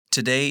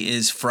Today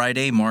is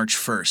Friday, March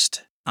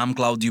 1st. I'm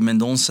Claudio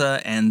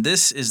Mendonça, and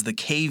this is the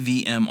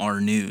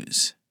KVMR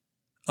News.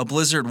 A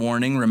blizzard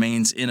warning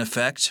remains in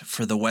effect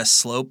for the west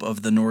slope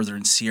of the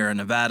northern Sierra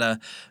Nevada,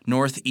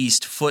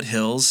 northeast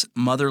foothills,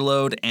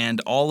 Motherlode, and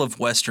all of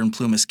western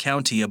Plumas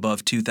County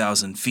above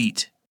 2,000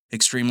 feet.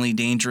 Extremely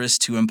dangerous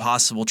to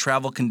impossible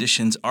travel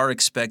conditions are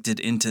expected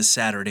into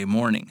Saturday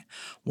morning.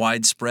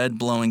 Widespread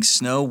blowing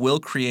snow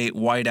will create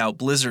whiteout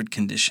blizzard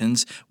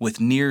conditions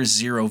with near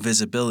zero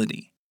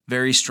visibility.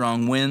 Very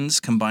strong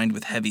winds combined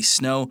with heavy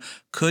snow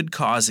could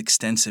cause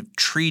extensive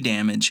tree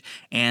damage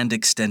and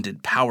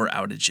extended power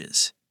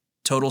outages.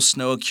 Total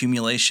snow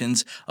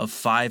accumulations of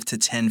 5 to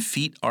 10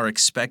 feet are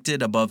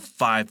expected above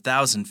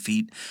 5,000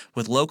 feet,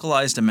 with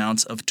localized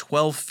amounts of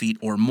 12 feet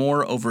or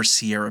more over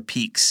Sierra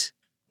peaks.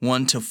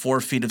 1 to 4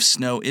 feet of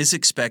snow is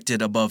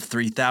expected above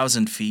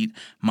 3,000 feet.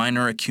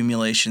 Minor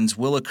accumulations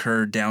will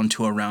occur down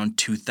to around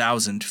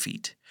 2,000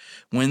 feet.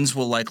 Winds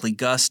will likely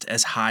gust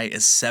as high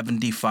as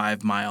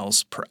 75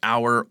 miles per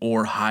hour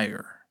or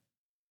higher.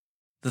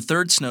 The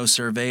third snow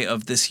survey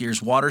of this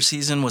year's water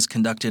season was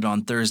conducted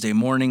on Thursday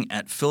morning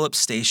at Phillips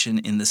Station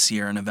in the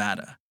Sierra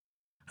Nevada.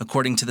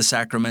 According to the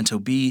Sacramento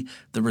Bee,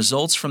 the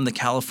results from the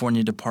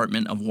California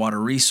Department of Water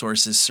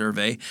Resources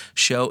survey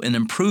show an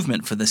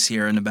improvement for the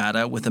Sierra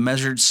Nevada with a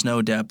measured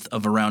snow depth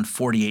of around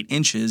 48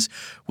 inches,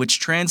 which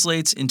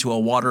translates into a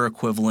water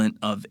equivalent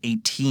of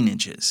 18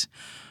 inches.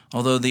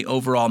 Although the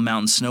overall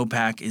mountain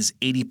snowpack is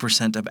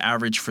 80% of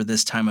average for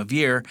this time of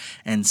year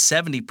and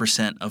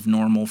 70% of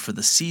normal for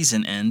the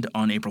season end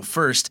on April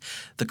 1st,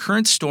 the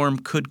current storm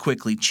could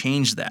quickly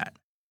change that.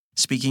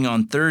 Speaking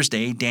on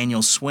Thursday,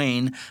 Daniel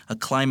Swain, a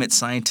climate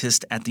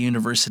scientist at the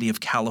University of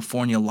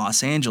California,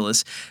 Los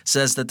Angeles,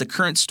 says that the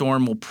current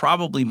storm will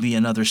probably be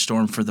another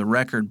storm for the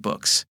record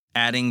books,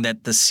 adding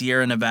that the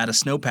Sierra Nevada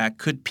snowpack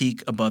could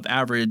peak above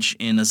average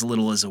in as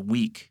little as a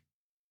week.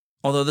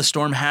 Although the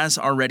storm has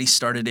already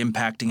started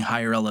impacting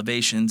higher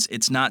elevations,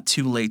 it's not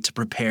too late to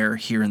prepare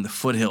here in the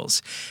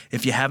foothills.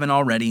 If you haven't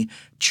already,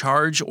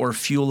 charge or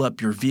fuel up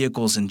your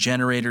vehicles and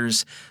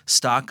generators,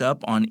 stock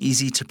up on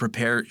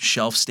easy-to-prepare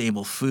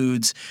shelf-stable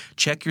foods,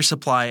 check your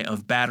supply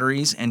of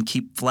batteries, and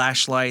keep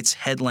flashlights,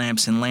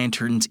 headlamps, and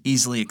lanterns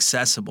easily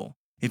accessible.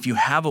 If you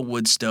have a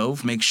wood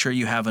stove, make sure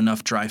you have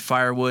enough dry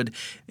firewood.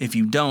 If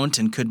you don't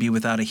and could be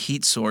without a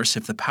heat source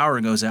if the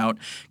power goes out,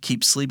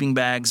 keep sleeping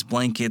bags,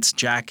 blankets,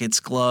 jackets,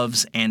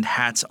 gloves, and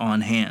hats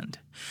on hand.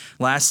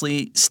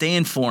 Lastly, stay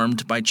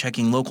informed by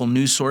checking local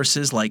news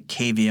sources like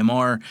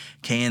KVMR,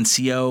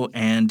 KNCO,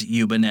 and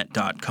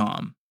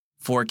yubanet.com.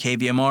 For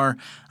KVMR,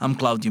 I'm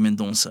Claudio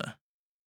Mendonça.